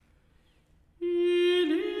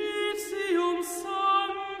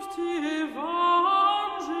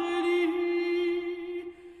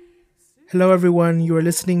Hello, everyone. You are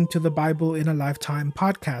listening to the Bible in a Lifetime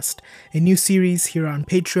podcast, a new series here on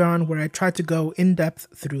Patreon where I try to go in depth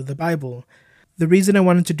through the Bible. The reason I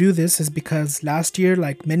wanted to do this is because last year,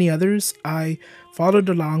 like many others, I followed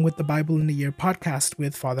along with the Bible in a Year podcast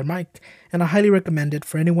with Father Mike, and I highly recommend it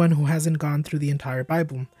for anyone who hasn't gone through the entire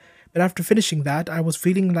Bible. But after finishing that, I was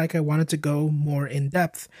feeling like I wanted to go more in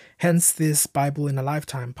depth, hence this Bible in a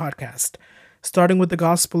Lifetime podcast. Starting with the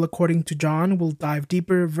Gospel according to John, we'll dive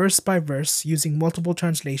deeper verse by verse using multiple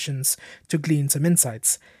translations to glean some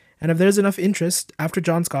insights. And if there's enough interest after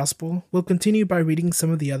John's Gospel, we'll continue by reading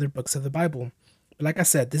some of the other books of the Bible. But like I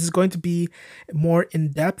said, this is going to be more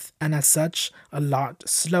in depth and as such a lot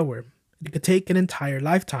slower. It could take an entire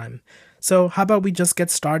lifetime. So how about we just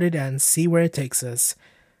get started and see where it takes us?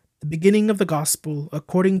 The beginning of the Gospel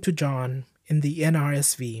according to John in the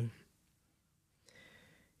NRSV.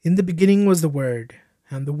 In the beginning was the Word,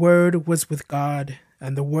 and the Word was with God,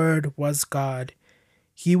 and the Word was God.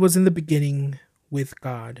 He was in the beginning with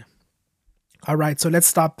God. Alright, so let's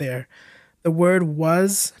stop there. The word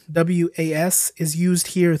was, W-A-S, is used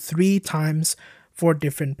here 3 times for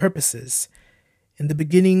different purposes. In the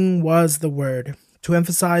beginning was the Word, to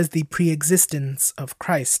emphasize the pre-existence of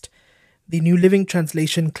Christ. The New Living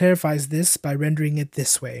Translation clarifies this by rendering it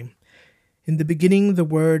this way. In the beginning, the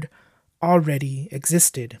Word already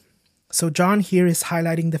existed. So John here is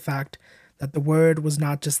highlighting the fact that the Word was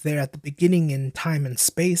not just there at the beginning in time and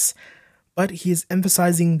space, but he is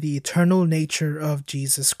emphasizing the eternal nature of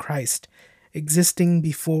Jesus Christ, existing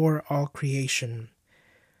before all creation.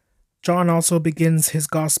 John also begins his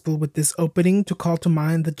gospel with this opening to call to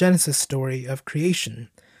mind the Genesis story of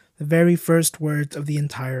creation, the very first words of the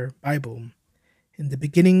entire Bible. In the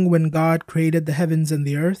beginning, when God created the heavens and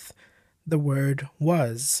the earth, the Word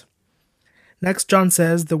was. Next, John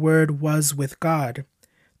says the Word was with God,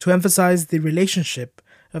 to emphasize the relationship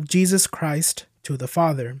of Jesus Christ to the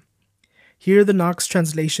Father. Here, the Knox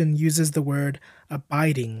translation uses the word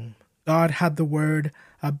abiding. God had the Word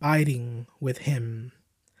abiding with him.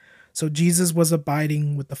 So Jesus was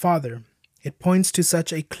abiding with the Father. It points to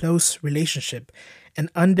such a close relationship, an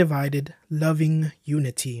undivided, loving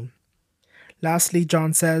unity. Lastly,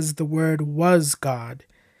 John says the Word was God.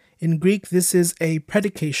 In Greek, this is a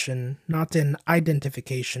predication, not an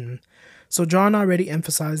identification. So John already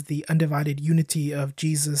emphasized the undivided unity of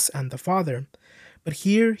Jesus and the Father. But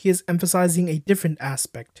here he is emphasizing a different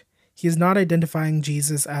aspect. He is not identifying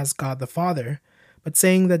Jesus as God the Father, but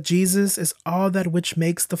saying that Jesus is all that which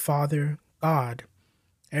makes the Father God.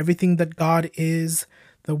 Everything that God is,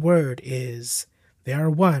 the Word is. They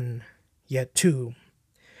are one, yet two.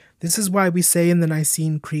 This is why we say in the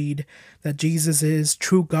Nicene Creed that Jesus is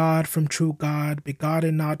true God from true God,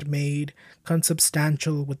 begotten not made,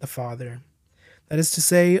 consubstantial with the Father. That is to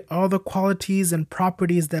say, all the qualities and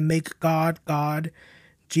properties that make God God,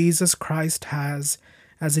 Jesus Christ has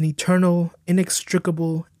as an eternal,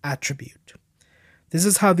 inextricable attribute. This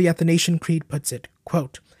is how the Athanasian Creed puts it,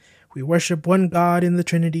 quote, "We worship one God in the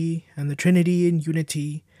Trinity, and the Trinity in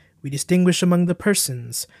unity. We distinguish among the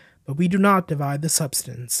persons, but we do not divide the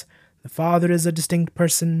substance. The Father is a distinct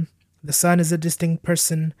person, the Son is a distinct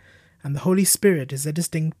person, and the Holy Spirit is a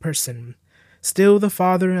distinct person. Still the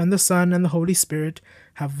Father and the Son and the Holy Spirit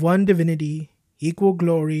have one divinity, equal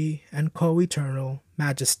glory, and co-eternal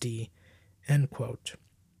majesty." End quote.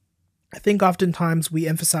 I think oftentimes we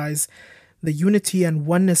emphasize the unity and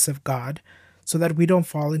oneness of God so that we don't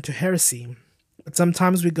fall into heresy. But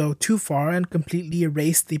sometimes we go too far and completely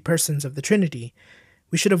erase the persons of the Trinity.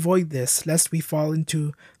 We should avoid this lest we fall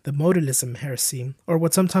into the modalism heresy, or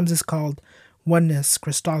what sometimes is called oneness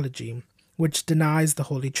Christology, which denies the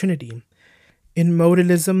Holy Trinity. In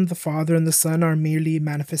modalism, the Father and the Son are merely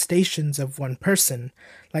manifestations of one person,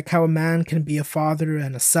 like how a man can be a father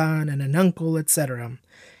and a son and an uncle, etc.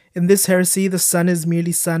 In this heresy, the Son is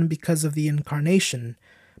merely Son because of the Incarnation,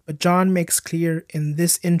 but John makes clear in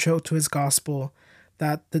this intro to his Gospel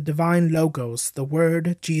that the divine Logos, the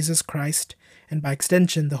Word, Jesus Christ, and by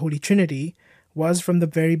extension the Holy Trinity, was from the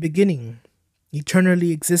very beginning,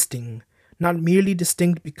 eternally existing, not merely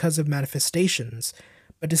distinct because of manifestations,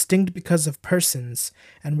 but distinct because of persons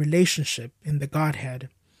and relationship in the Godhead.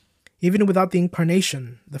 Even without the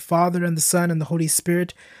Incarnation, the Father and the Son and the Holy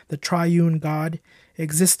Spirit, the triune God,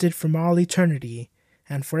 existed from all eternity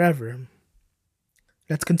and forever.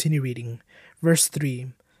 Let's continue reading. Verse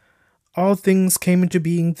 3. All things came into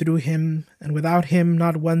being through him, and without him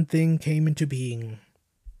not one thing came into being.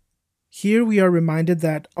 Here we are reminded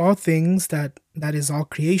that all things, that is all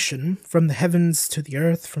creation, from the heavens to the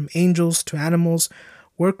earth, from angels to animals,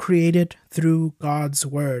 were created through God's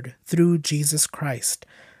Word, through Jesus Christ.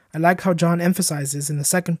 I like how John emphasizes in the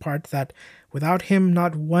second part that without him,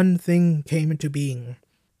 not one thing came into being.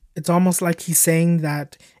 It's almost like he's saying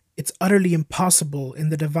that it's utterly impossible in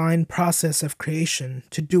the divine process of creation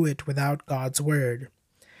to do it without God's word.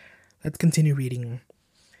 Let's continue reading.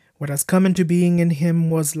 What has come into being in him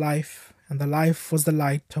was life, and the life was the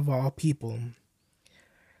light of all people.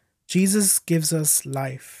 Jesus gives us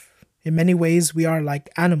life. In many ways, we are like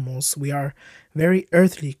animals. We are very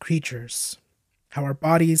earthly creatures. How our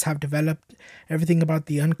bodies have developed, everything about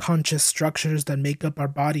the unconscious structures that make up our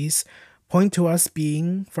bodies point to us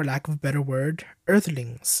being, for lack of a better word,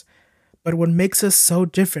 earthlings. But what makes us so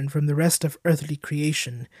different from the rest of earthly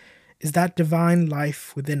creation is that divine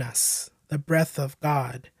life within us, the breath of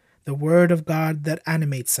God, the word of God that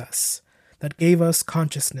animates us, that gave us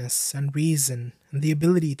consciousness and reason and the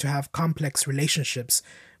ability to have complex relationships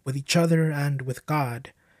with each other and with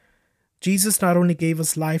God. Jesus not only gave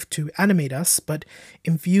us life to animate us, but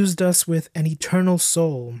infused us with an eternal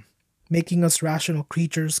soul, making us rational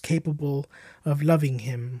creatures capable of loving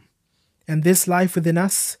him. And this life within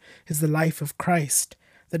us is the life of Christ,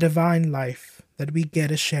 the divine life that we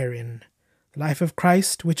get a share in, the life of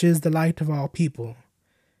Christ, which is the light of all people.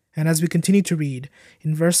 And as we continue to read,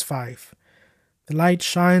 in verse 5, the light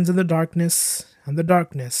shines in the darkness, and the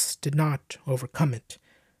darkness did not overcome it.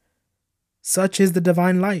 Such is the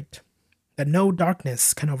divine light, that no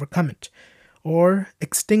darkness can overcome it, or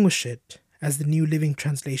extinguish it, as the New Living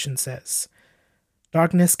Translation says.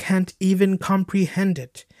 Darkness can't even comprehend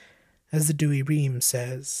it, as the Douay-Rheims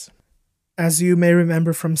says. As you may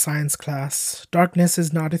remember from science class, darkness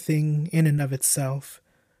is not a thing in and of itself.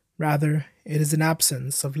 Rather, it is an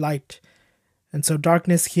absence of light. And so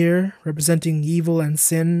darkness here, representing evil and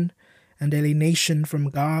sin and alienation from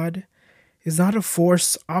God, is not a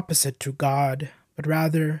force opposite to God, but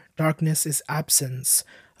rather darkness is absence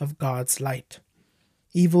of God's light.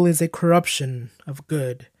 Evil is a corruption of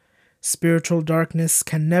good. Spiritual darkness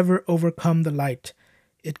can never overcome the light.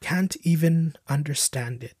 It can't even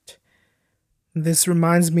understand it. This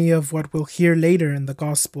reminds me of what we'll hear later in the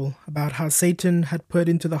Gospel about how Satan had put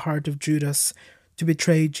into the heart of Judas to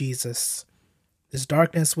betray Jesus. This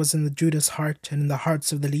darkness was in the Judas' heart and in the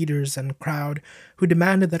hearts of the leaders and crowd who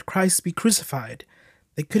demanded that Christ be crucified.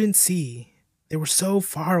 They couldn't see. They were so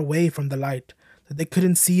far away from the light that they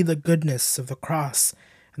couldn't see the goodness of the cross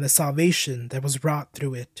and the salvation that was wrought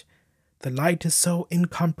through it. The light is so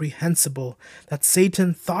incomprehensible that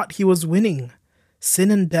Satan thought he was winning.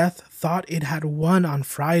 Sin and death thought it had won on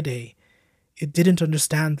Friday. It didn't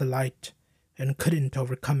understand the light and couldn't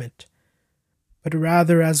overcome it. But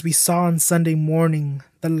rather, as we saw on Sunday morning,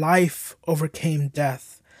 the life overcame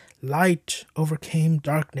death. Light overcame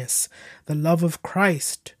darkness. The love of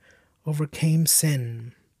Christ overcame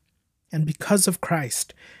sin. And because of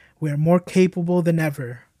Christ, we are more capable than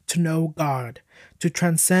ever to know God, to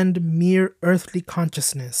transcend mere earthly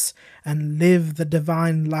consciousness and live the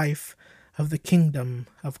divine life of the kingdom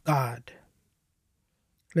of God.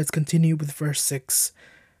 Let's continue with verse 6.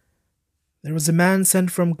 There was a man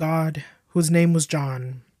sent from God whose name was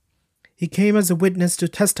John. He came as a witness to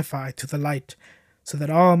testify to the light, so that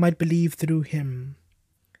all might believe through him.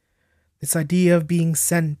 This idea of being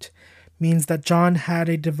sent means that John had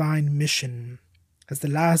a divine mission, as the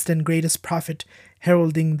last and greatest prophet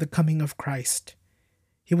heralding the coming of Christ.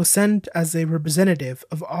 He was sent as a representative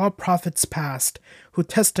of all prophets past who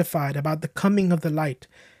testified about the coming of the light,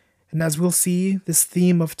 and as we'll see, this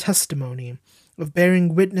theme of testimony, of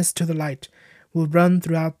bearing witness to the light, will run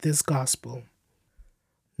throughout this gospel.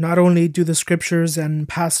 Not only do the scriptures and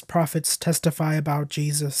past prophets testify about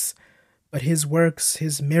Jesus, but his works,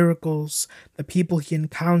 his miracles, the people he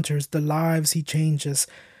encounters, the lives he changes,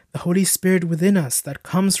 the Holy Spirit within us that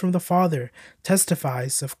comes from the Father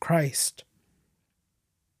testifies of Christ.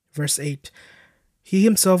 Verse 8, He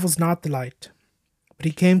himself was not the light, but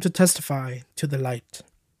he came to testify to the light.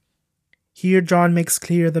 Here John makes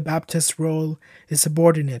clear the Baptist's role is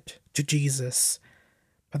subordinate to Jesus.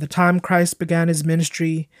 By the time Christ began his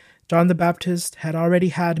ministry, John the Baptist had already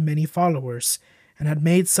had many followers and had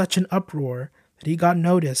made such an uproar that he got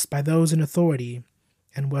noticed by those in authority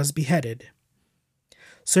and was beheaded.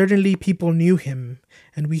 Certainly people knew him,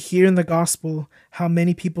 and we hear in the gospel how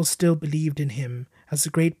many people still believed in him as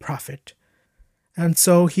a great prophet. And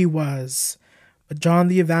so he was. But John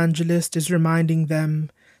the Evangelist is reminding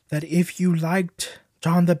them that if you liked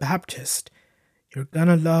John the Baptist, you're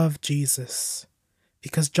gonna love Jesus.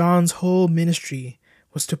 Because John's whole ministry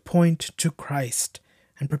was to point to Christ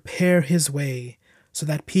and prepare his way so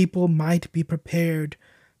that people might be prepared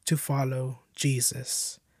to follow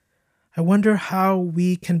Jesus. I wonder how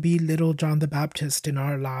we can be little John the Baptist in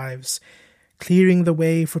our lives, clearing the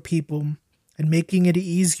way for people and making it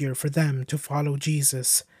easier for them to follow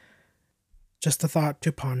Jesus. Just a thought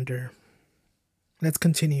to ponder. Let's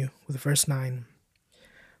continue with verse 9.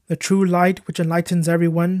 The true light which enlightens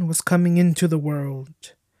everyone was coming into the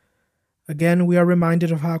world. Again, we are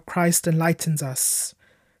reminded of how Christ enlightens us,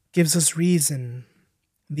 gives us reason,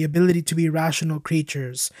 the ability to be rational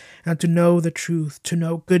creatures, and to know the truth, to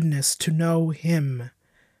know goodness, to know Him.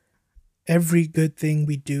 Every good thing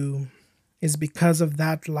we do is because of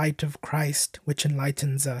that light of Christ which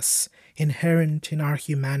enlightens us, inherent in our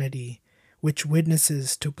humanity, which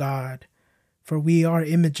witnesses to God, for we are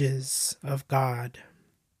images of God.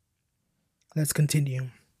 Let's continue.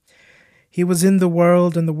 He was in the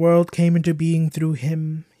world, and the world came into being through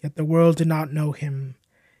Him, yet the world did not know Him.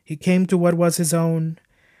 He came to what was His own,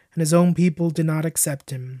 and His own people did not accept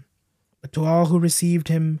Him. But to all who received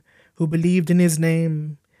Him, who believed in His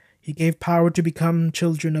name, He gave power to become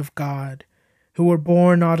children of God, who were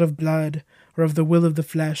born not of blood, or of the will of the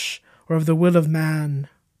flesh, or of the will of man,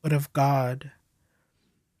 but of God.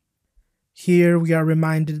 Here we are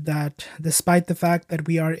reminded that, despite the fact that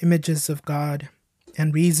we are images of God,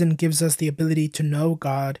 and reason gives us the ability to know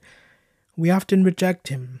God, we often reject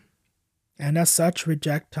Him, and as such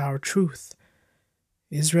reject our truth.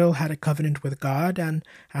 Israel had a covenant with God, and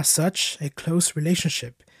as such a close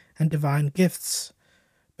relationship and divine gifts,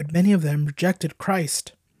 but many of them rejected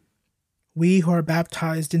Christ. We who are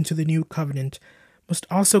baptized into the new covenant must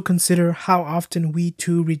also consider how often we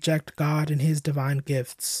too reject God and His divine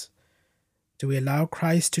gifts. Do we allow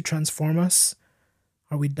Christ to transform us?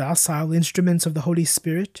 Are we docile instruments of the Holy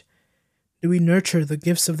Spirit? Do we nurture the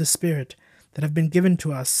gifts of the Spirit that have been given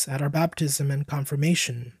to us at our baptism and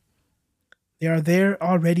confirmation? They are there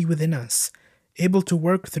already within us, able to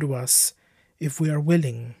work through us if we are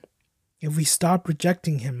willing, if we stop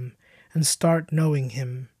rejecting Him and start knowing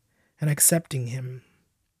Him and accepting Him.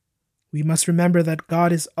 We must remember that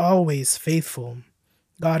God is always faithful.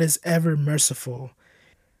 God is ever merciful.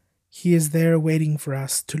 He is there waiting for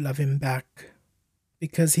us to love Him back,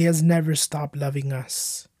 because He has never stopped loving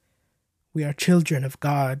us. We are children of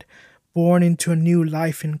God, born into a new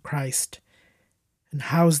life in Christ. And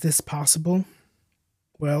how is this possible?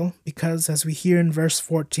 Well, because as we hear in verse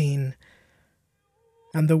 14,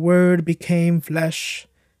 "And the Word became flesh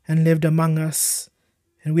and lived among us,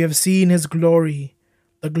 and we have seen His glory,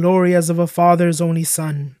 the glory as of a Father's only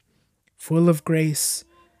Son, full of grace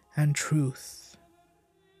and truth."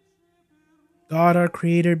 God, our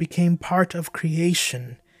Creator, became part of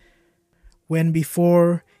creation. When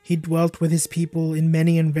before He dwelt with His people in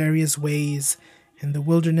many and various ways, in the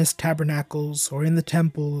wilderness tabernacles or in the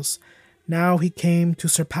temples, now He came to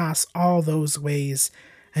surpass all those ways,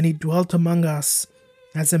 and He dwelt among us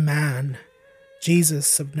as a man,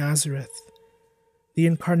 Jesus of Nazareth. The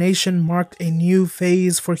Incarnation marked a new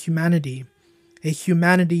phase for humanity, a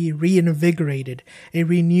humanity reinvigorated, a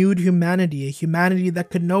renewed humanity, a humanity that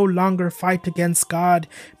could no longer fight against God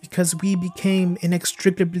because we became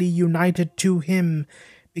inextricably united to Him,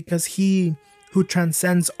 because He who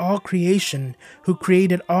transcends all creation, who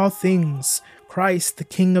created all things, Christ, the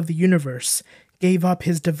King of the universe, gave up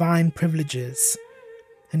His divine privileges,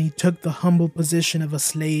 and He took the humble position of a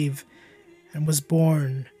slave and was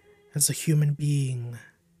born as a human being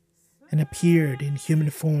and appeared in human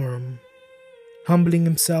form, humbling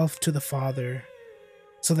Himself to the Father,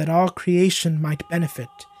 so that all creation might benefit,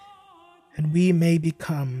 and we may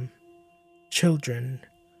become children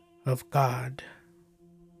of God.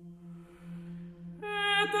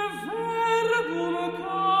 Et verbum